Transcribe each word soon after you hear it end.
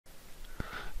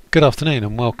Good afternoon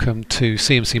and welcome to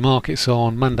CMC Markets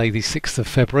on Monday the 6th of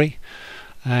February,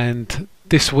 and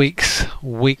this week's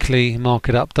weekly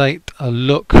market update, a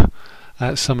look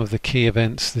at some of the key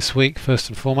events this week. First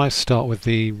and foremost, start with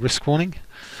the risk warning.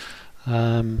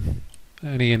 Any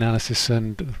analysis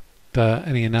and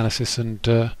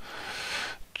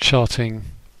charting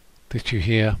that you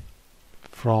hear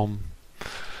from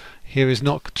here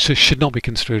should not be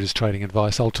construed as trading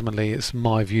advice. Ultimately, it's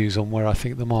my views on where I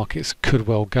think the markets could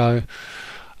well go,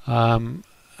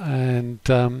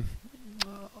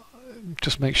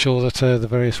 just make sure that the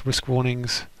various risk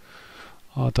warnings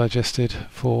are digested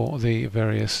for the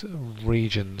various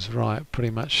regions. Right,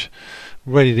 pretty much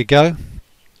ready to go.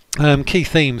 Key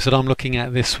themes that I'm looking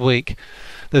at this week,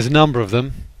 there's a number of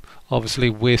them. Obviously,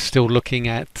 we're still looking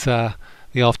at the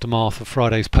aftermath of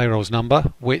Friday's payrolls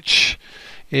number, which,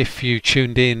 if you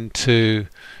tuned in to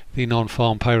the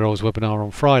non-farm payrolls webinar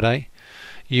on Friday,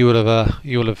 you will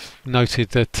have noted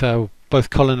that both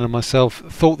Colin and myself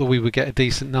thought that we would get a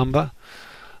decent number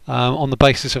on the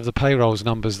basis of the payrolls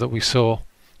numbers that we saw,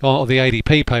 or the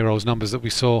ADP payrolls numbers that we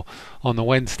saw on the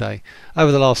Wednesday.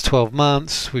 Over the last 12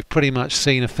 months, we've pretty much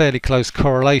seen a fairly close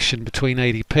correlation between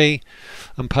ADP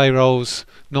and payrolls,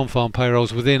 non-farm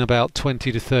payrolls, within about 20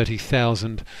 to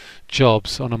 30,000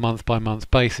 jobs on a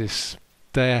month-by-month basis.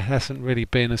 There hasn't really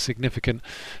been a significant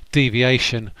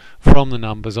deviation from the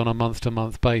numbers on a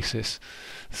month-to-month basis,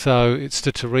 so it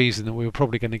stood to reason that we were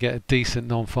probably going to get a decent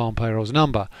non-farm payrolls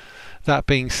number. That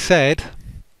being said,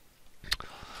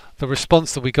 the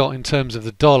response that we got in terms of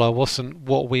the dollar wasn't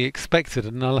what we expected,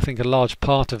 and I think a large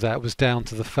part of that was down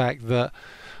to the fact that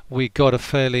we got a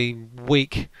fairly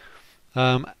weak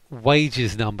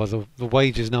wages number. The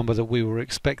wages number that we were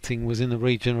expecting was in the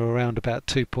region of around about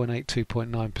 2.8,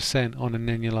 2.9% on an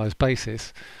annualized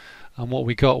basis, and what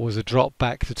we got was a drop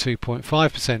back to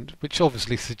 2.5%, which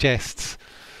obviously suggests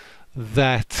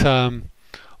that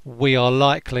we are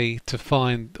likely to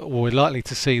find, or we're likely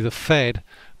to see, the Fed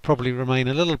probably remain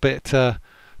a little bit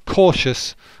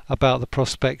cautious about the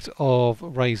prospect of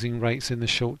raising rates in the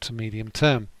short to medium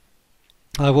term.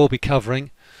 I will be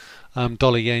covering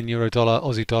dollar yen, euro dollar,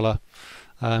 Aussie dollar,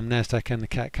 Nasdaq and the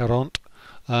CAC 40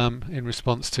 in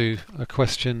response to a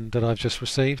question that I've just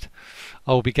received.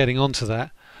 I will be getting onto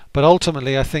that, but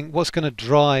ultimately I think what's going to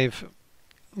drive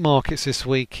markets this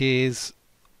week is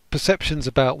perceptions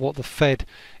about what the Fed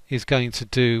is going to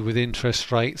do with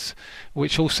interest rates,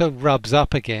 which also rubs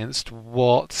up against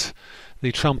what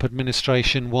the Trump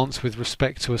administration wants with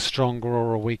respect to a stronger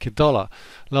or a weaker dollar.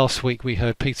 Last week we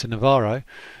heard Peter Navarro,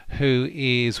 who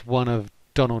is one of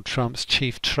Donald Trump's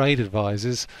chief trade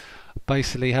advisors,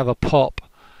 basically have a pop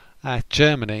at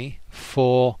Germany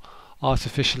for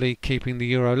artificially keeping the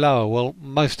euro lower. Well,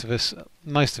 most of us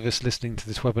listening to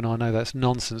this webinar know that's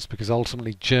nonsense, because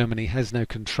ultimately Germany has no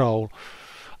control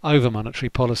over monetary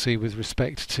policy with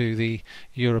respect to the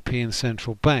European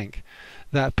Central Bank.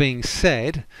 That being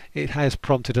said, it has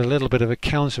prompted a little bit of a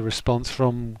counter response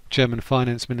from German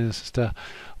Finance Minister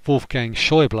Wolfgang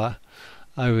Schäuble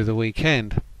over the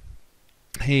weekend.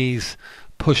 He's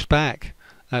pushed back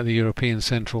at the European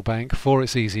Central Bank for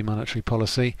its easy monetary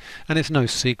policy, and it's no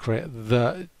secret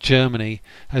that Germany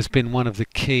has been one of the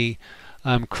key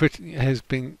in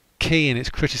its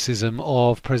criticism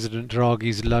of President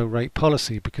Draghi's low rate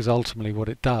policy, because ultimately what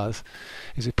it does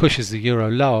is it pushes the euro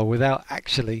lower without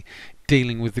actually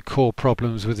dealing with the core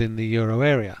problems within the euro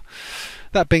area.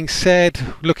 That being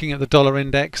said, looking at the dollar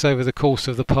index over the course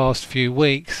of the past few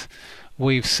weeks,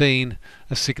 we've seen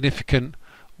a significant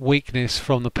weakness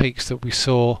from the peaks that we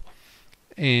saw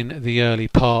in the early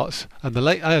part of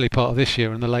this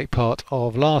year and the late part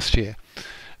of last year,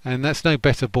 and that's no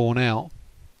better borne out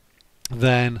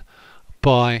than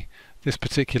by this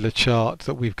particular chart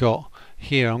that we've got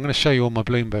here. I'm going to show you on my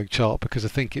Bloomberg chart because I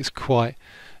think it's quite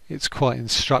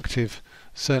instructive,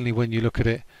 certainly when you look at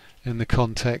it in the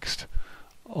context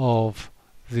of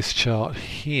this chart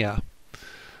here.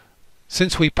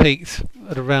 Since we peaked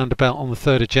at around about on the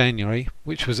 3rd of January,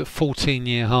 which was at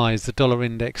 14-year highs, the dollar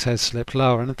index has slipped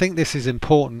lower, and I think this is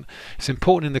important. It's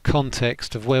important in the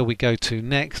context of where we go to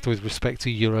next with respect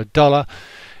to euro dollar.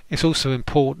 It's also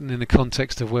important in the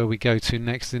context of where we go to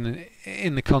next in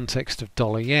the context of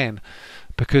dollar yen,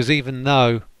 because even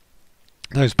though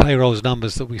those payrolls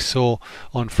numbers that we saw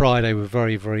on Friday were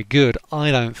very, very good,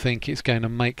 I don't think it's going to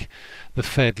make the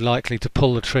Fed likely to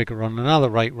pull the trigger on another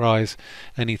rate rise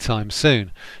anytime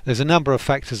soon. There's a number of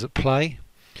factors at play,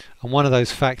 and one of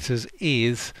those factors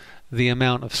is the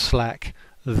amount of slack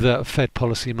that Fed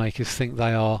policymakers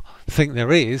think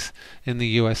there is in the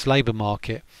US labour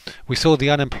market. We saw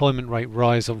the unemployment rate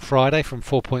rise on Friday from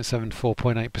 4.7 to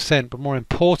 4.8%, but more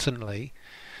importantly,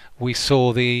 we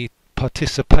saw the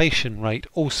participation rate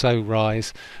also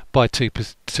rise by 2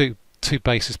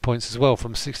 basis points as well,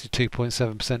 from 62.7%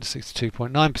 to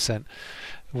 62.9%,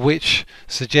 which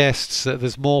suggests that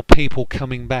there's more people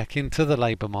coming back into the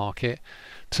labour market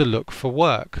to look for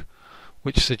work,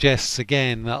 which suggests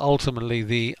again that ultimately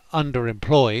the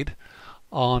underemployed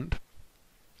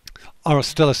are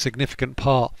still a significant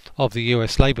part of the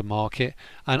US labour market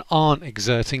and aren't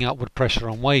exerting upward pressure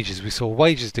on wages. We saw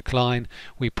wages decline,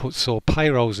 we saw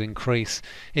payrolls increase.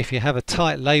 If you have a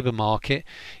tight labour market,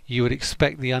 you would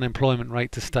expect the unemployment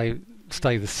rate to stay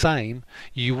the same.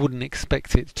 You wouldn't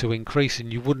expect it to increase,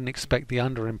 and you wouldn't expect the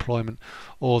underemployment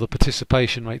or the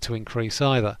participation rate to increase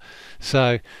either.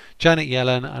 So Janet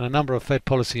Yellen and a number of Fed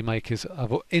policymakers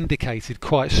have indicated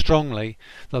quite strongly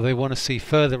that they want to see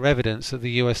further evidence that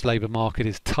the US labour market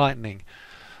is tightening.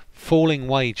 Falling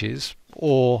wages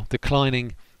or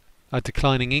a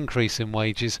declining increase in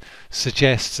wages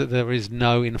suggests that there is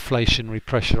no inflationary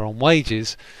pressure on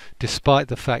wages, despite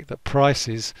the fact that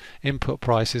input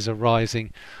prices are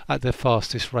rising at their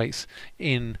fastest rates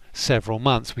in several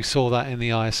months. We saw that in the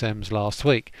ISMs last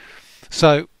week.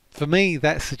 So for me,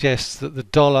 that suggests that the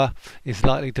dollar is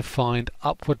likely to find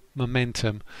upward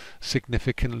momentum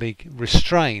significantly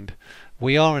restrained.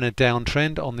 We are in a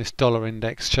downtrend on this dollar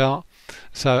index chart.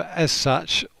 So as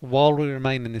such, while we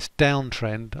remain in this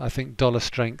downtrend, I think dollar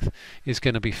strength is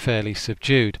going to be fairly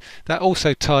subdued. That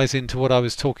also ties into what I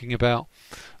was talking about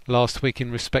last week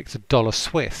in respect to dollar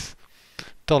Swiss.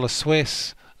 Dollar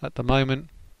Swiss at the moment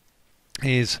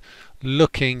is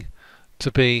looking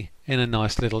to be in a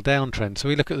nice little downtrend. So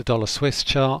we look at the dollar Swiss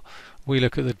chart, we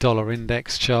look at the dollar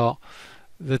index chart.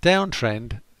 The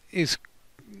downtrend is,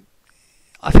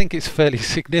 I think it's fairly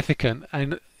significant,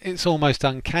 and it's almost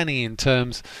uncanny in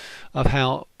terms of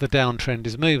how the downtrend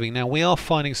is moving. Now we are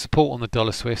finding support on the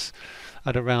dollar Swiss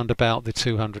at around about the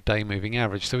 200-day moving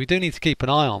average, so we do need to keep an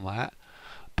eye on that.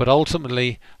 But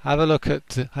ultimately, have a look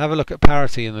at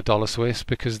parity in the dollar Swiss,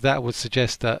 because that would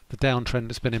suggest that the downtrend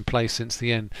that's been in place since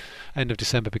the end of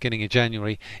December, beginning of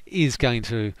January, is going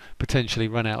to potentially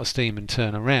run out of steam and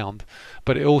turn around.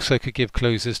 But it also could give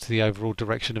clues as to the overall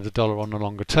direction of the dollar on the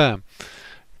longer term.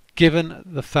 Given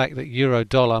the fact that euro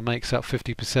dollar makes up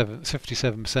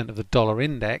 57% of the dollar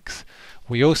index,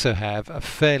 we also have a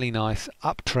fairly nice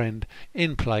uptrend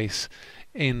in place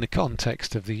in the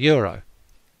context of the euro.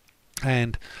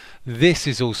 And this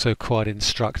is also quite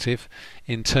instructive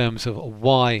in terms of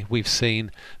why we've seen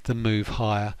the move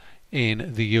higher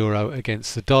in the euro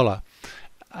against the dollar.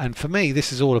 And for me,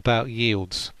 this is all about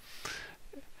yields.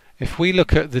 If we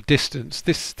look at the distance,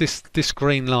 this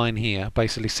green line here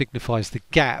basically signifies the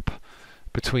gap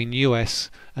between US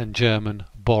and German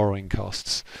borrowing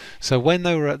costs. So when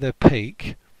they were at their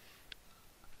peak,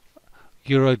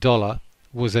 euro dollar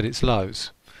was at its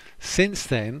lows. Since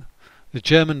then, the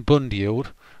German Bund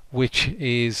yield, which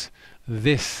is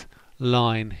this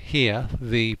line here,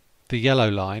 the yellow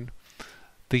line,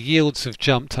 the yields have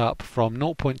jumped up from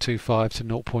 0.25 to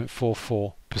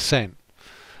 0.44%.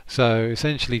 So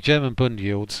essentially German Bund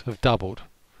yields have doubled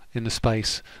in the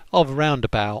space of around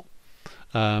about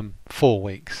 4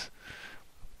 weeks,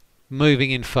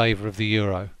 moving in favour of the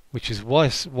euro, which is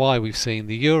why we've seen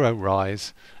the euro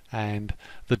rise and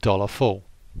the dollar fall.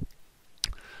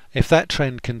 If that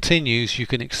trend continues, you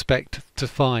can expect to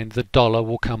find the dollar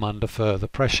will come under further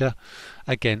pressure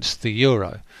against the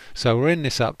euro. So we're in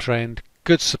this uptrend,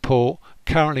 good support,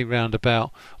 currently round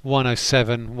about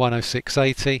 107,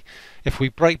 106.80. If we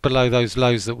break below those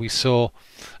lows that we saw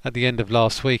at the end of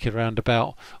last week at around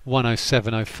about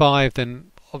 107.05,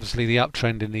 then obviously the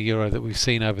uptrend in the euro that we've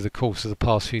seen over the course of the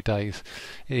past few days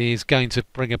is going to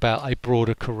bring about a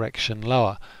broader correction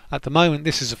lower. At the moment,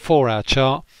 this is a 4-hour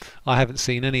chart. I haven't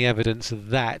seen any evidence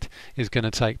that is going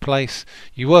to take place.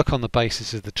 You work on the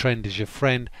basis of the trend is your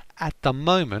friend. At the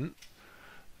moment,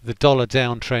 the dollar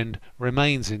downtrend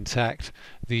remains intact.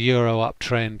 The euro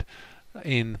uptrend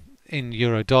in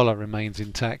euro dollar remains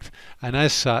intact, and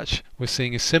as such we're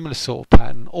seeing a similar sort of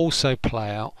pattern also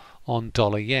play out on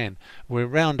dollar yen. We're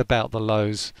round about the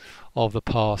lows of the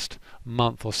past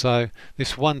month or so.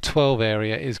 This 112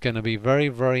 area is going to be very,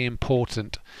 very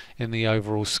important in the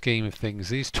overall scheme of things.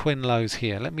 These twin lows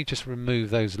here, let me just remove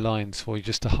those lines for you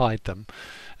just to hide them,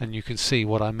 and you can see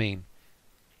what I mean.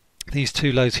 These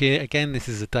two lows here, again, this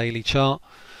is a daily chart.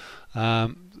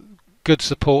 Good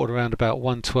support around about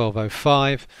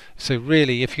 112.05. So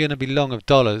really, if you're going to be long of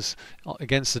dollars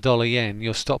against the dollar yen,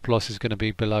 your stop loss is going to be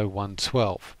below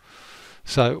 112.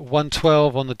 So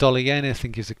 112 on the dollar yen I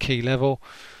think is a key level.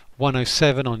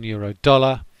 107 on euro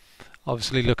dollar.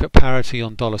 Obviously look at parity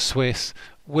on dollar Swiss.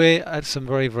 We're at some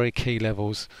very, very key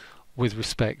levels with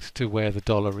respect to where the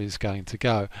dollar is going to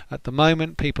go. At the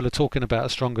moment, people are talking about a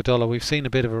stronger dollar. We've seen a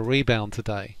bit of a rebound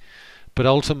today, but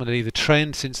ultimately the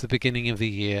trend since the beginning of the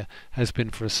year has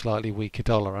been for a slightly weaker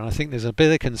dollar, and I think there's a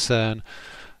bit of concern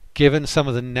given some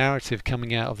of the narrative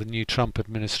coming out of the new Trump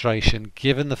administration,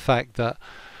 given the fact that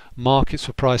markets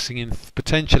were pricing in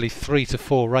potentially 3 to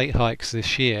 4 rate hikes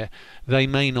this year. They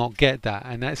may not get that,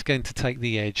 and that's going to take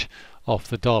the edge off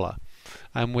the dollar.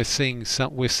 And we're seeing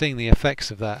the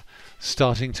effects of that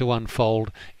starting to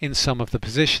unfold in some of the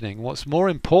positioning. What's more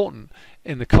important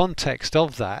in the context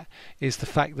of that is the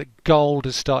fact that gold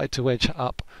has started to edge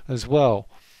up as well.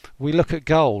 We look at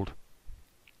gold.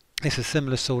 It's a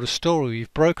similar sort of story.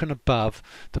 We've broken above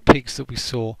the peaks that we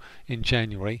saw in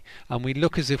January, and we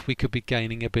look as if we could be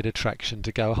gaining a bit of traction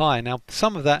to go higher. Now,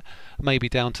 some of that may be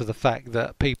down to the fact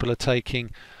that people are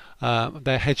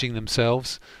they're hedging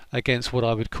themselves against what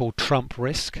I would call Trump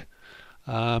risk.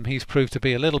 He's proved to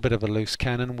be a little bit of a loose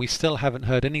cannon. We still haven't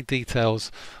heard any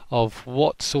details of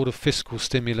what sort of fiscal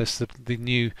stimulus the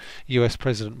new US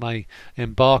president may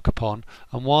embark upon.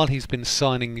 And while he's been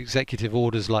signing executive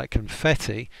orders like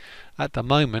confetti, at the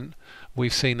moment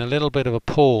we've seen a little bit of a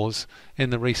pause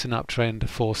in the recent uptrend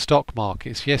for stock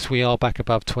markets. Yes, we are back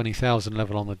above 20,000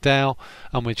 level on the Dow,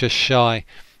 and we're just shy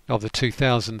of the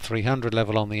 2,300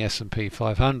 level on the S&P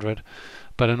 500.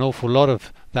 But an awful lot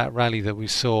of that rally that we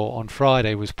saw on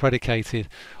Friday was predicated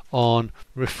on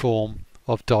reform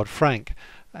of Dodd-Frank,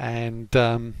 and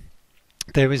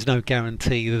there is no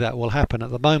guarantee that that will happen. At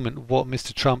the moment, what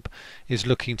Mr. Trump is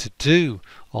looking to do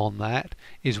on that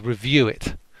is review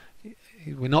it.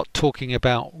 We're not talking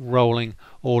about rolling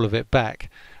all of it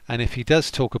back, and if he does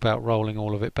talk about rolling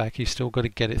all of it back, he's still got to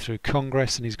get it through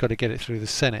Congress and he's got to get it through the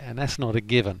Senate, and that's not a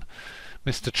given.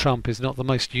 Mr. Trump is not the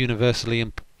most universally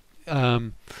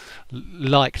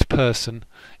liked person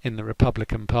in the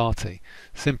Republican Party,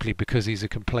 simply because he's a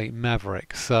complete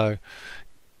maverick. So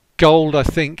gold, I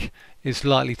think, is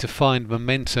likely to find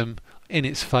momentum in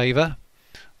its favour.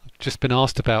 I've just been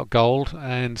asked about gold,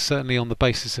 and certainly on the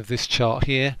basis of this chart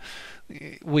here,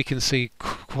 we can see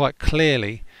quite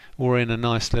clearly we're in a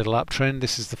nice little uptrend.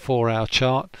 This is the 4-hour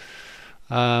chart.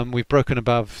 We've broken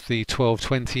above the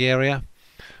 1220 area,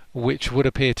 which would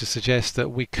appear to suggest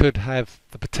that we could have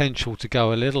the potential to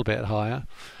go a little bit higher.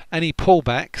 Any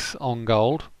pullbacks on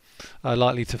gold are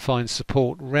likely to find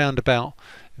support round about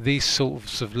these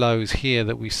sorts of lows here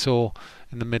that we saw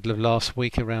in the middle of last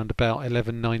week, around about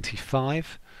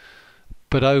 1195.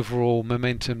 But overall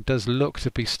momentum does look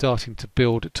to be starting to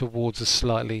build towards a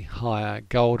slightly higher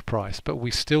gold price. But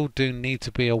we still do need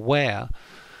to be aware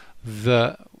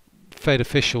that Fed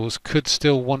officials could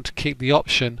still want to keep the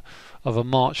option of a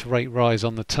March rate rise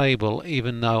on the table,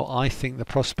 even though I think the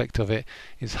prospect of it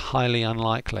is highly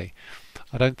unlikely.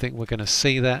 I don't think we're going to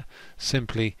see that,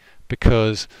 simply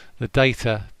because the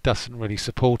data doesn't really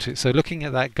support it. So looking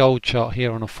at that gold chart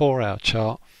here on a 4-hour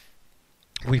chart,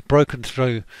 we've broken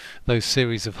through those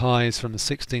series of highs from the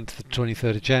 16th to the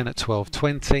 23rd of Jan at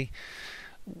 1220.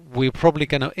 We're probably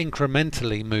going to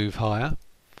incrementally move higher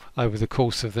over the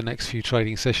course of the next few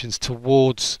trading sessions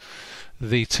towards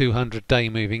the 200-day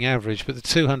moving average, but the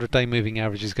 200-day moving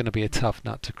average is going to be a tough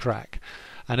nut to crack,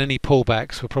 and any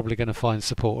pullbacks we're probably going to find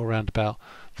support around about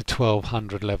the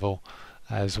 1200 level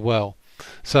as well.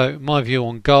 So my view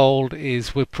on gold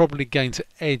is we're probably going to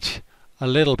edge a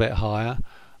little bit higher,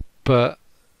 but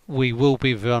we will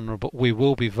be vulnerable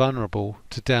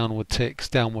to downward ticks,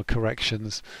 downward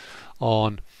corrections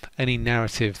on any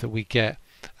narrative that we get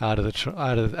out of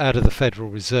the Federal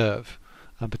Reserve,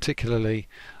 and particularly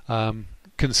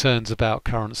concerns about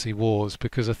currency wars,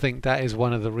 because I think that is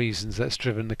one of the reasons that's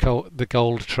driven the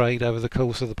gold trade over the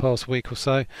course of the past week or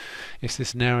so. It's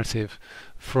this narrative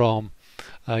from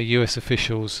US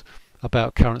officials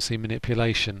about currency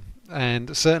manipulation,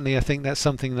 and certainly I think that's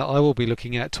something that I will be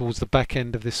looking at towards the back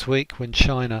end of this week when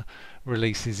China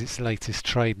releases its latest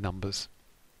trade numbers.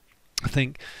 I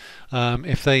think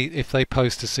if they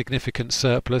post a significant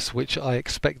surplus, which I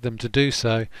expect them to do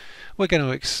so,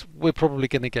 we're probably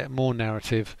going to get more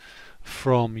narrative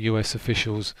from US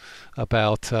officials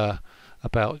about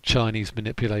Chinese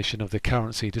manipulation of the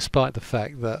currency, despite the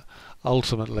fact that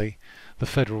ultimately the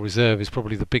Federal Reserve is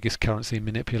probably the biggest currency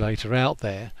manipulator out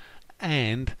there,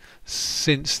 and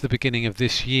since the beginning of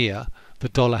this year the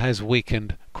dollar has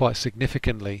weakened quite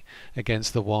significantly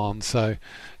against the yuan. So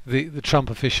the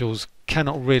Trump officials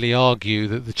cannot really argue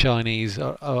that the Chinese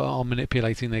are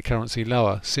manipulating their currency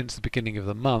lower. Since the beginning of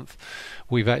the month,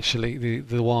 the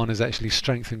yuan has actually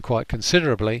strengthened quite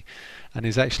considerably and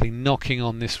is actually knocking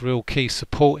on this real key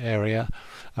support area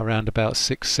around about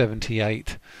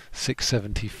 678,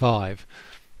 675.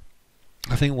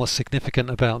 I think what's significant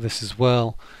about this as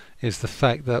well is the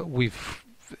fact that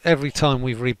every time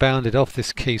we've rebounded off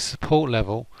this key support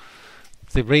level,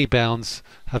 the rebounds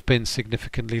have been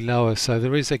significantly lower. So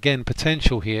there is again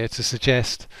potential here to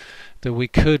suggest that we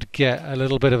could get a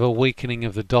little bit of a weakening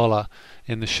of the dollar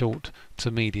in the short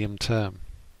to medium term.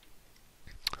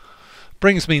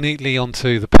 Brings me neatly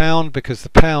onto the pound, because the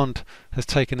pound has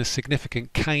taken a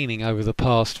significant caning over the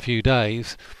past few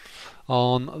days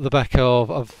on the back of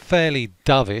a fairly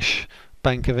dovish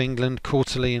Bank of England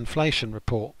quarterly inflation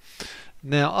report.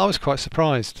 Now, I was quite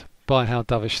surprised by how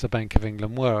dovish the Bank of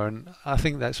England were, and I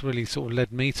think that's really sort of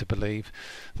led me to believe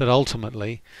that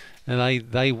ultimately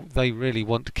they really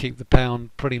want to keep the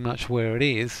pound pretty much where it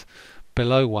is,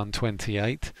 below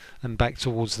 128 and back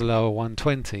towards the lower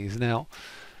 120s. Now,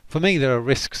 for me, there are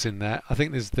risks in that. I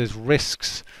think there's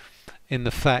risks in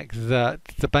the fact that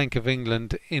the Bank of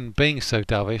England, in being so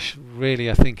dovish,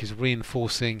 really I think is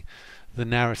reinforcing the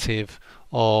narrative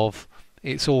of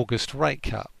its August rate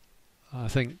cut. I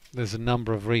think there's a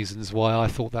number of reasons why I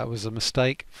thought that was a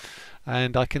mistake,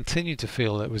 and I continue to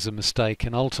feel it was a mistake.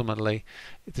 And ultimately,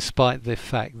 despite the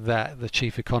fact that the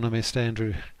chief economist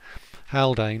Andrew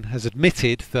Haldane has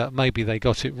admitted that maybe they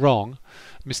got it wrong,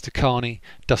 Mr. Carney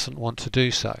doesn't want to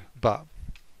do so. But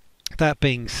that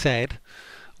being said,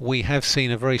 we have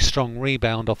seen a very strong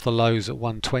rebound off the lows at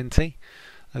 120.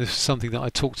 And this is something that I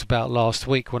talked about last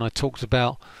week when I talked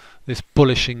about this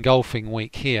bullish engulfing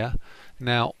week here.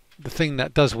 Now, the thing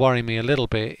that does worry me a little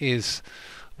bit is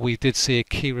we did see a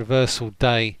key reversal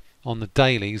day on the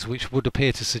dailies, which would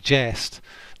appear to suggest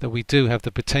that we do have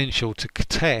the potential to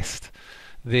contest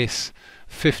this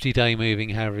 50-day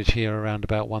moving average here around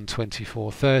about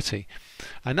 124.30.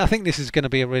 And I think this is going to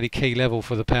be a really key level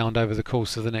for the pound over the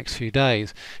course of the next few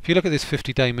days. If you look at this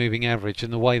 50-day moving average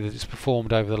and the way that it's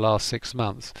performed over the last 6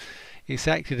 months, it's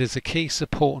acted as a key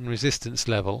support and resistance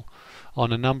level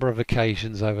on a number of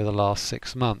occasions over the last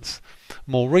 6 months.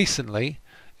 More recently,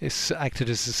 it's acted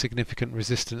as a significant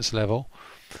resistance level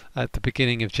at the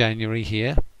beginning of January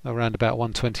here, around about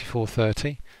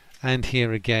 124.30, and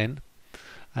here again.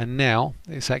 And now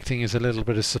it's acting as a little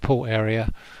bit of support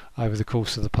area over the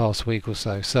course of the past week or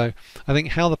so. So I think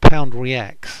how the pound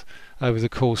reacts over the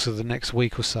course of the next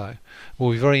week or so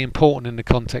will be very important in the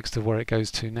context of where it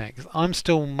goes to next. I'm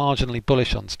still marginally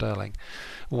bullish on sterling.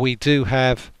 We do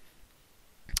have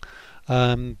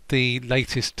the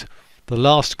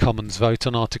last Commons vote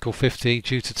on Article 50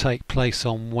 due to take place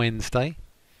on Wednesday,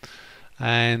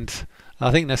 and I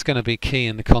think that's going to be key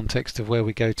in the context of where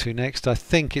we go to next. I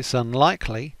think it's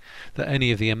unlikely that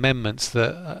any of the amendments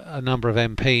that a number of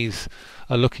MPs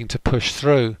are looking to push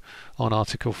through on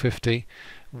Article 50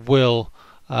 will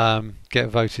get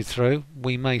voted through.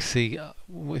 We may see a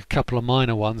couple of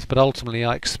minor ones, but ultimately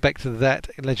I expect that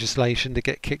legislation to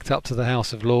get kicked up to the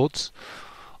House of Lords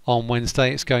on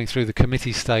Wednesday. It's going through the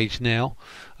committee stage now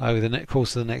over the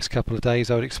course of the next couple of days.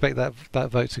 I would expect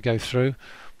that vote to go through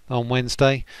on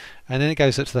Wednesday, and then it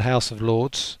goes up to the House of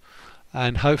Lords,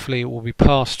 and hopefully it will be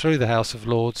passed through the House of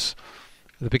Lords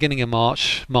at the beginning of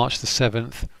March the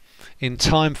 7th, in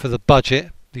time for the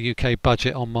budget, the UK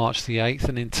budget, on March the 8th,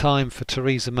 and in time for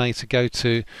Theresa May to go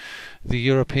to the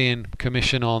European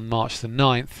Commission on March the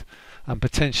 9th and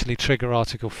potentially trigger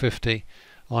Article 50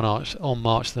 on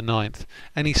March the 9th.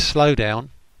 Any slowdown,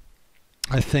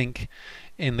 I think,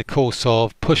 in the course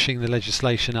of pushing the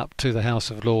legislation up to the House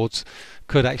of Lords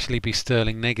could actually be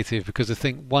sterling negative, because I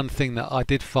think one thing that I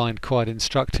did find quite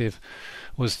instructive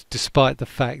was, despite the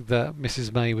fact that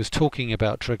Mrs May was talking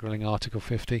about triggering Article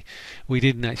 50, we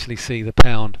didn't actually see the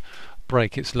pound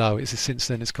break its low. Since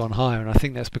then it's gone higher, and I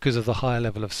think that's because of the higher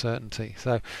level of certainty.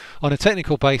 So on a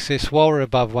technical basis, while we're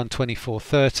above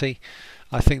 124.30,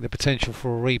 I think the potential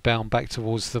for a rebound back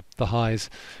towards the highs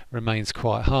remains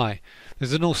quite high.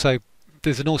 There's an also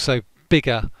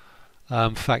bigger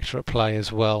factor at play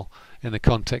as well in the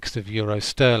context of euro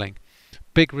sterling.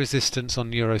 Big resistance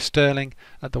on euro sterling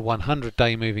at the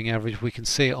 100-day moving average. We can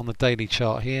see it on the daily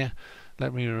chart here.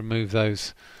 Let me remove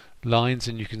those lines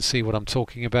and you can see what I'm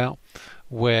talking about,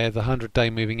 where the 100-day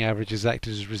moving average is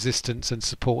acted as resistance and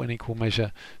support in equal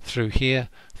measure through here,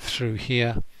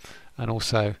 and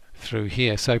also through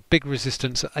here. So big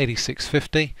resistance at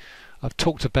 86.50. I've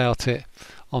talked about it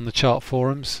on the chart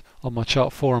forums, on my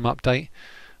chart forum update,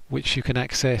 which you can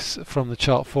access from the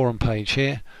chart forum page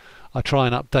here. I try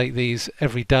and update these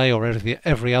every day or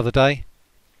every other day.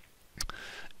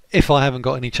 If I haven't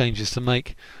got any changes to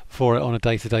make for it on a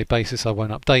day-to-day basis, I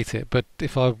won't update it. But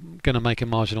if I'm going to make a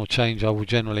marginal change, I will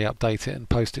generally update it and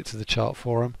post it to the chart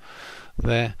forum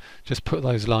there. Just put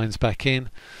those lines back in.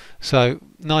 So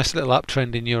nice little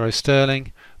uptrend in euro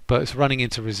sterling, but it's running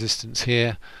into resistance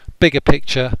here. Bigger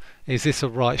picture, is this a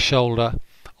right shoulder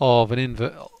of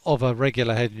a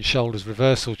regular head and shoulders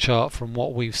reversal chart from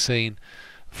what we've seen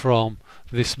from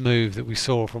this move that we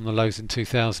saw from the lows in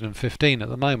 2015? At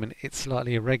the moment it's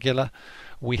slightly irregular.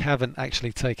 We haven't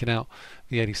actually taken out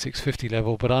the 86.50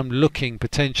 level, but I'm looking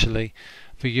potentially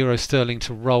for euro sterling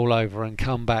to roll over and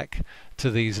come back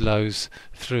to these lows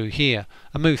through here.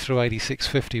 A move through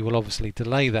 86.50 will obviously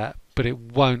delay that, but it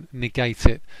won't negate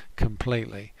it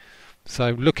completely.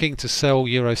 So looking to sell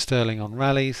euro sterling on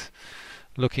rallies,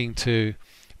 looking to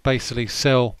basically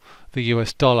sell the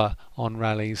US dollar on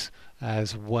rallies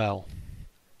as well.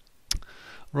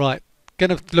 Right,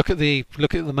 going to look at the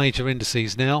major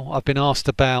indices now. I've been asked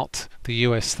about the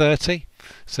US 30,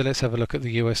 so let's have a look at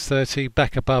the US 30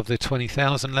 back above the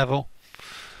 20,000 level.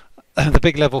 The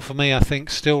big level for me, I think,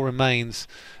 still remains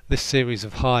this series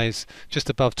of highs just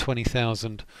above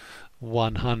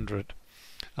 20,100.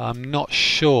 I'm not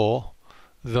sure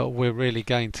that we're really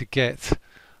going to get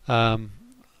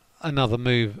another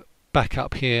move back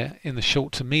up here in the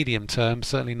short to medium term,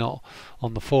 certainly not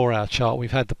on the 4-hour chart.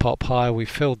 We've had the pop higher, we've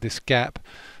filled this gap.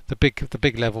 The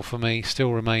big level for me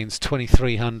still remains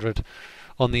 2300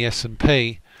 on the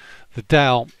S&P. The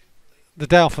Dow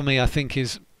for me, I think,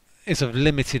 is of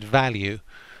limited value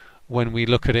when we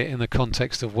look at it in the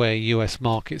context of where US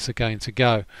markets are going to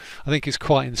go. I think it's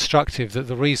quite instructive that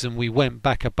the reason we went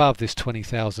back above this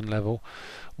 20,000 level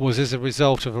was as a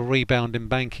result of a rebound in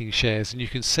banking shares, and you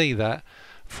can see that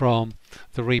from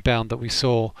the rebound that we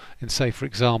saw in, say, for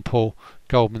example,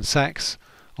 Goldman Sachs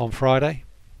on Friday.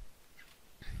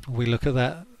 We look at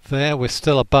that there, we're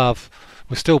still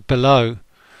below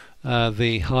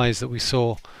the highs that we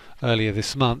saw earlier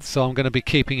this month, so I'm going to be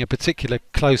keeping a particular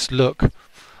close look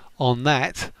on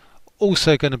that.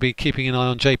 Also going to be keeping an eye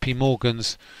on JP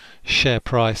Morgan's share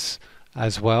price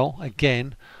as well.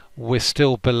 Again, we're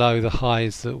still below the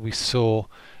highs that we saw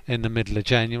in the middle of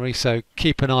January, so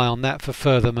keep an eye on that for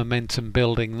further momentum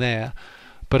building there.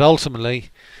 But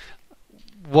ultimately,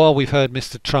 while we've heard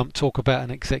Mr. Trump talk about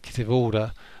an executive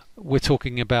order, we're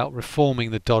talking about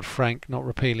reforming the Dodd-Frank, not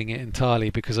repealing it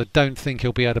entirely, because I don't think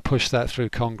he'll be able to push that through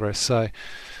Congress. So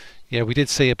yeah, we did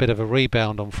see a bit of a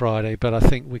rebound on Friday, but I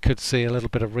think we could see a little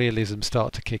bit of realism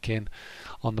start to kick in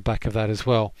on the back of that as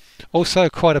well. Also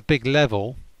quite a big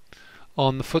level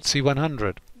on the FTSE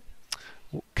 100,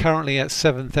 currently at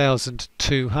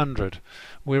 7,200.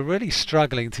 We're really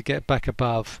struggling to get back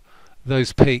above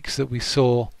those peaks that we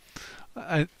saw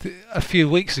a few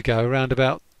weeks ago, around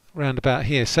about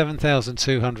here,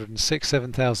 7,206,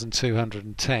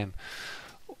 7,210.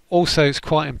 Also, it's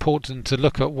quite important to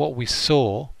look at what we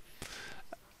saw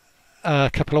a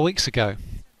couple of weeks ago.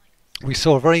 We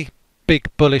saw a very big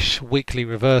bullish weekly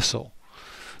reversal.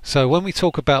 So when we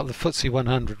talk about the FTSE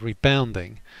 100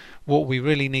 rebounding, what we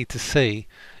really need to see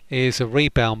is a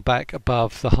rebound back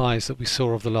above the highs that we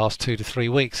saw of the last 2 to 3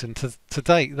 weeks, and to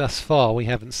date thus far we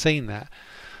haven't seen that,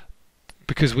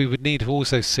 because we would need to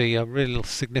also see a real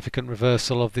significant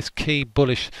reversal of this key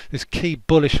bullish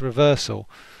reversal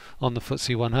on the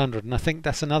FTSE 100. And I think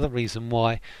that's another reason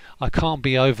why I can't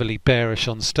be overly bearish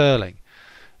on sterling,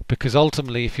 because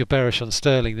ultimately if you're bearish on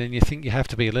sterling, then you think you have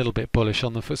to be a little bit bullish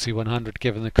on the FTSE 100,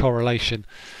 given the correlation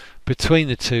between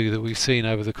the two that we've seen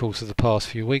over the course of the past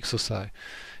few weeks or so.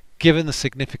 Given the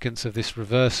significance of this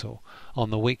reversal on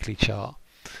the weekly chart,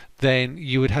 then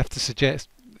you would have to suggest,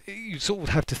 you sort of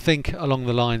have to think along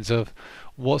the lines of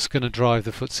what's going to drive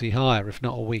the FTSE higher, if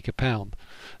not a weaker pound.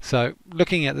 So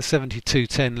looking at the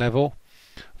 72.10 level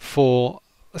for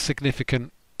a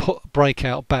significant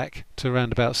breakout back to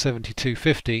around about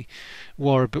 72.50,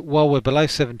 while we're below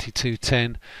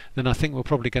 72.10, then I think we're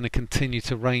probably going to continue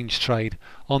to range trade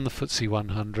on the FTSE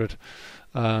 100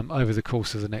 over the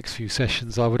course of the next few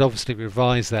sessions. I would obviously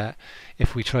revise that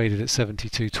if we traded at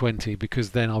 72.20,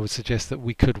 because then I would suggest that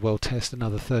we could well test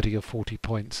another 30 or 40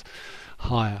 points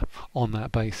higher on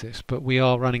that basis. But we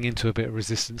are running into a bit of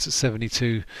resistance at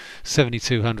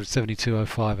 7200,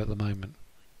 7205 at the moment.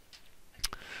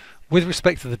 With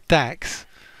respect to the DAX,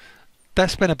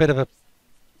 that's been a bit of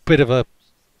a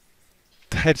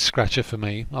head scratcher for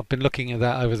me. I've been looking at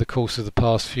that over the course of the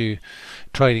past few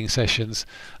trading sessions,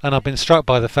 and I've been struck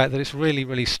by the fact that it's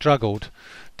really struggled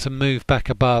to move back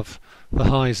above the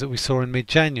highs that we saw in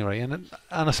mid-January, and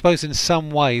I suppose in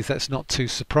some ways that's not too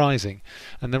surprising,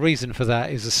 and the reason for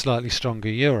that is a slightly stronger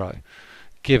euro,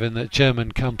 given that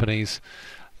German companies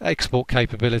export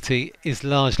capability is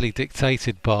largely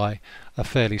dictated by a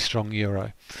fairly strong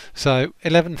euro. So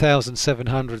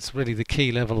 11,700 is really the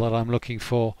key level that I'm looking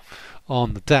for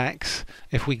on the DAX.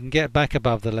 If we can get back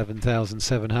above the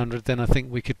 11,700, then I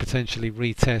think we could potentially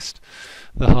retest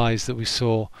the highs that we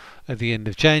saw at the end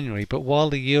of January. But while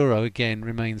the euro again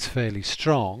remains fairly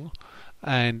strong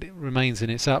and it remains in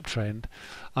its uptrend,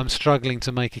 I'm struggling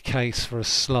to make a case for a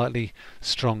slightly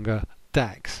stronger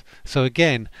DAX. So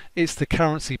again, it's the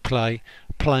currency play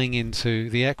playing into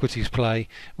the equities play,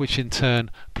 which in turn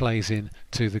plays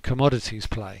into the commodities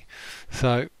play.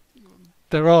 So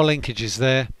there are linkages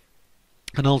there,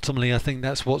 and ultimately I think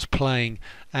that's what's playing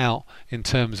out in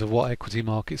terms of what equity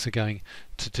markets are going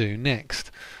to do next.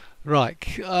 Right,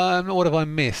 what have I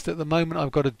missed? At the moment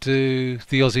I've got to do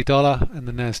the Aussie dollar and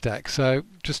the Nasdaq. So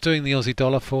just doing the Aussie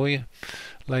dollar for you,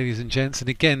 ladies and gents. And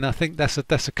again, I think that's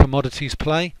a commodities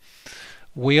play.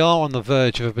 We are on the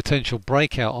verge of a potential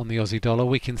breakout on the Aussie dollar.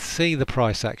 We can see the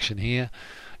price action here.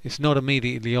 It's not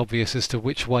immediately obvious as to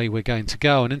which way we're going to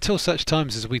go, and until such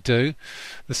times as we do,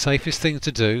 the safest thing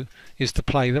to do is to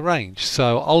play the range.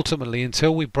 So ultimately,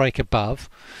 until we break above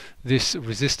this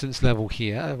resistance level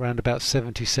here around about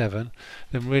 77,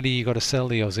 then really you've got to sell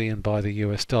the Aussie and buy the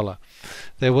US dollar.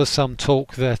 There was some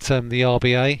talk that the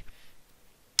RBA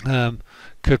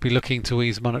could be looking to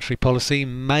ease monetary policy.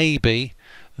 Maybe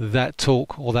that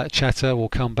talk or that chatter will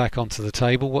come back onto the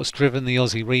table. What's driven the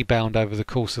Aussie rebound over the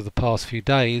course of the past few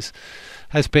days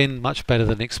has been much better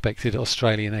than expected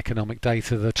Australian economic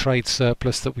data. The trade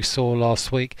surplus that we saw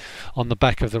last week on the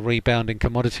back of the rebound in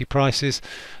commodity prices,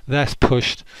 that's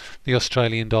pushed the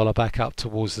Australian dollar back up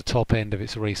towards the top end of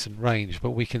its recent range.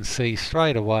 But we can see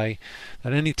straight away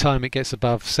that any time it gets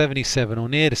above 77 or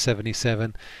near to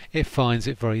 77, it finds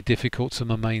it very difficult to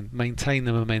maintain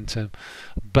the momentum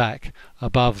back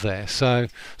above there. So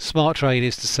smart trade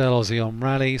is to sell Aussie on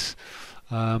rallies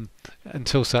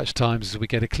until such times as we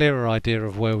get a clearer idea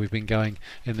of where we've been going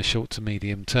in the short to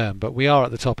medium term. But we are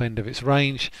at the top end of its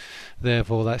range,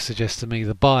 therefore that suggests to me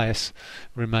the bias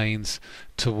remains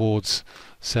towards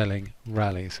selling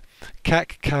rallies.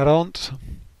 CAC 40,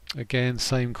 again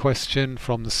same question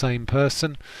from the same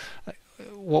person.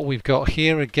 What we've got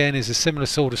here again is a similar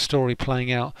sort of story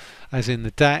playing out as in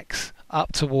the DAX,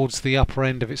 up towards the upper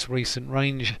end of its recent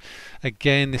range.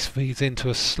 Again, this feeds into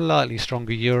a slightly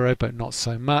stronger euro, but not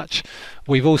so much.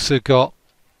 We've also got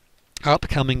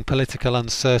upcoming political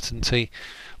uncertainty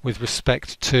with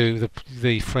respect to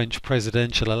the French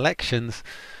presidential elections,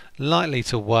 likely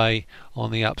to weigh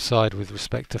on the upside with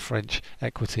respect to French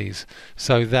equities.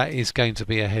 So that is going to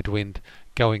be a headwind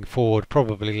going forward,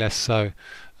 probably less so,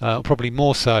 probably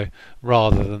more so,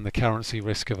 rather than the currency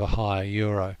risk of a higher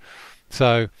euro.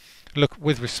 So look,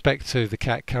 with respect to the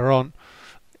CAC 40,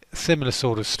 similar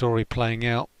sort of story playing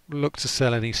out. Look to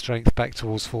sell any strength back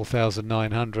towards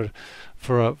 4,900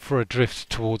 for a drift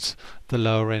towards the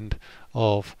lower end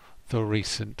of the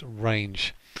recent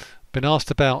range. Been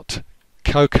asked about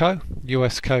cocoa,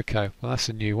 US cocoa. Well, that's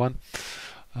a new one.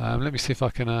 Let me see if I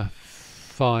can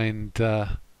find.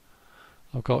 I've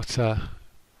got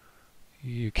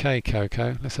UK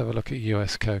cocoa. Let's have a look at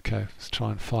US cocoa. Let's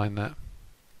try and find that.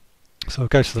 So I'll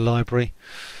go to the library,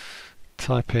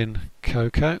 type in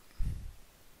cocoa,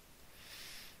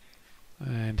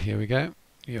 and here we go,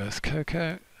 US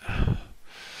cocoa.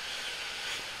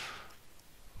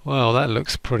 Well, that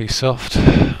looks pretty soft.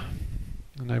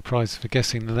 No prize for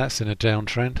guessing that that's in a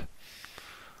downtrend.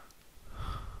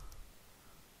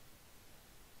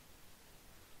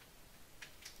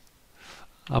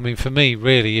 I mean, for me,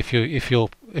 really, if you're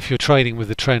trading with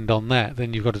the trend on that,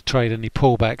 then you've got to trade any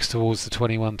pullbacks towards the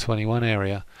 21.21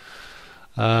 area.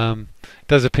 It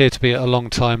does appear to be at a long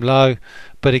time low,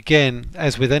 but again,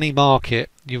 as with any market,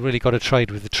 you've really got to trade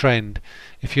with the trend.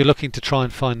 If you're looking to try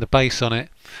and find the base on it,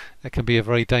 that can be a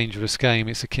very dangerous game.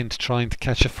 It's akin to trying to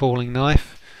catch a falling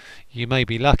knife. You may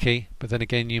be lucky, but then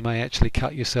again, you may actually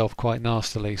cut yourself quite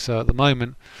nastily. So at the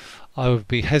moment, I would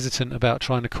be hesitant about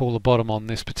trying to call the bottom on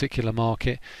this particular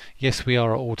market. Yes, we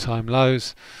are at all-time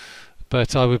lows,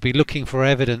 but I would be looking for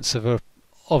evidence of a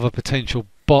potential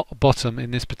bottom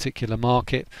in this particular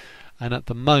market, and at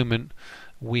the moment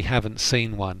we haven't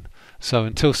seen one. So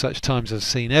until such times I've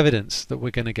seen evidence that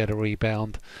we're going to get a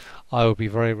rebound, I would be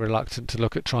very reluctant to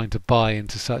look at trying to buy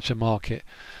into such a market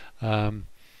at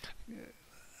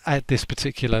this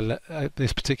particular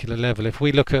level. If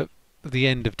we look at the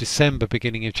end of December,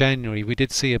 beginning of January, we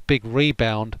did see a big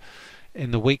rebound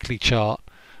in the weekly chart,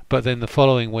 but then the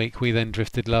following week we then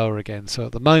drifted lower again. So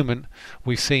at the moment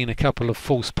we've seen a couple of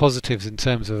false positives in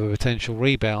terms of a potential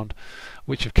rebound,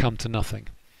 which have come to nothing.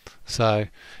 So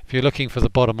if you're looking for the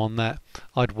bottom on that,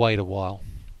 I'd wait a while.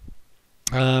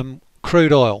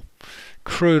 Crude oil.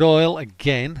 Crude oil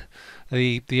again.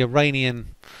 The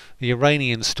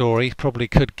Iranian story probably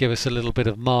could give us a little bit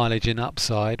of mileage in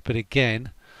upside, but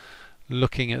again,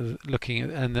 looking at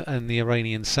and the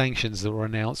Iranian sanctions that were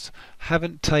announced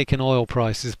haven't taken oil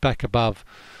prices back above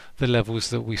the levels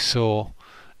that we saw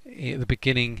at the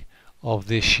beginning of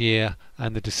this year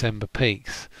and the December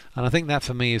peaks, and I think that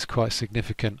for me is quite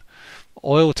significant.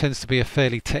 Oil tends to be a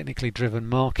fairly technically driven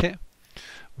market.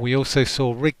 We also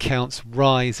saw rig counts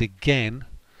rise again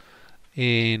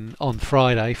on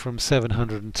Friday from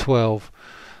 712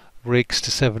 rigs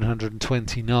to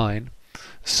 729.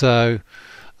 So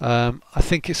I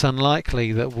think it's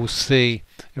unlikely that we'll see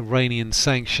new Iranian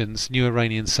sanctions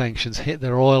hit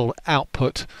their oil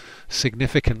output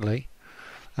significantly,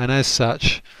 and as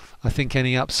such I think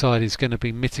any upside is going to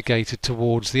be mitigated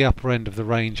towards the upper end of the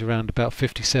range, around about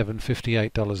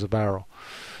 $57–58 a barrel.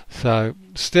 So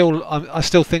I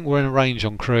still think we're in a range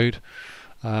on crude,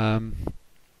 and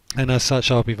as such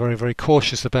I'll be very, very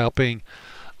cautious about being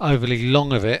overly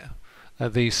long of it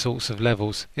at these sorts of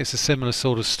levels. It's a similar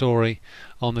sort of story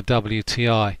on the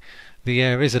WTI. The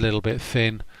air is a little bit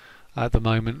thin at the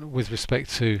moment with respect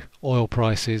to oil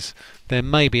prices. There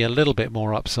may be a little bit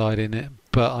more upside in it,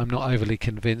 but I'm not overly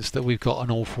convinced that we've got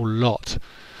an awful lot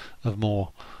of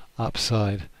more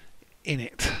upside in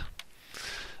it.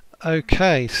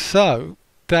 Okay, so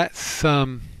that's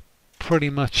pretty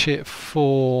much it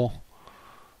for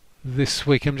this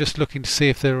week. I'm just looking to see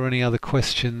if there are any other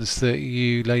questions that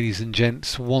you ladies and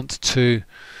gents want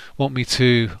me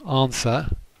to answer.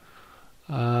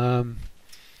 I'm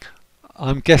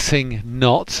guessing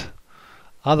not.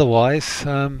 Otherwise,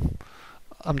 I'm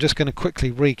just going to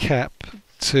quickly recap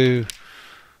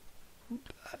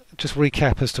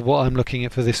as to what I'm looking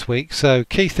at for this week. So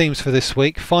key themes for this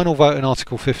week: final vote in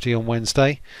Article 50 on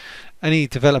Wednesday, any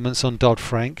developments on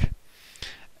Dodd-Frank,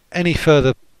 any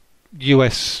further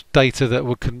US data that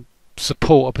would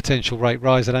support a potential rate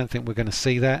rise. I don't think we're going to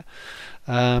see that,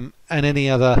 and any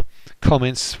other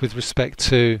comments with respect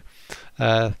to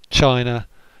China,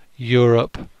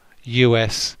 Europe,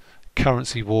 US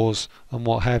currency wars and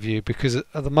what have you, because at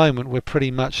the moment we're pretty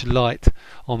much light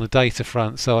on the data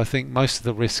front. So I think most of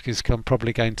the risk is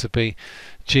probably going to be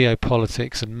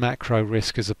geopolitics and macro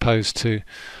risk as opposed to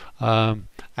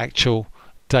actual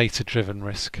data driven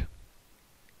risk.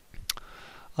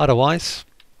 Otherwise,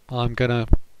 I'm going to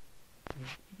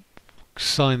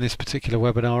sign this particular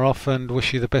webinar off and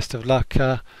wish you the best of luck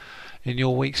in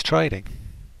your week's trading.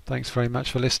 Thanks very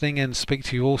much for listening, and speak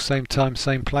to you all same time,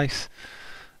 same place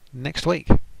next week.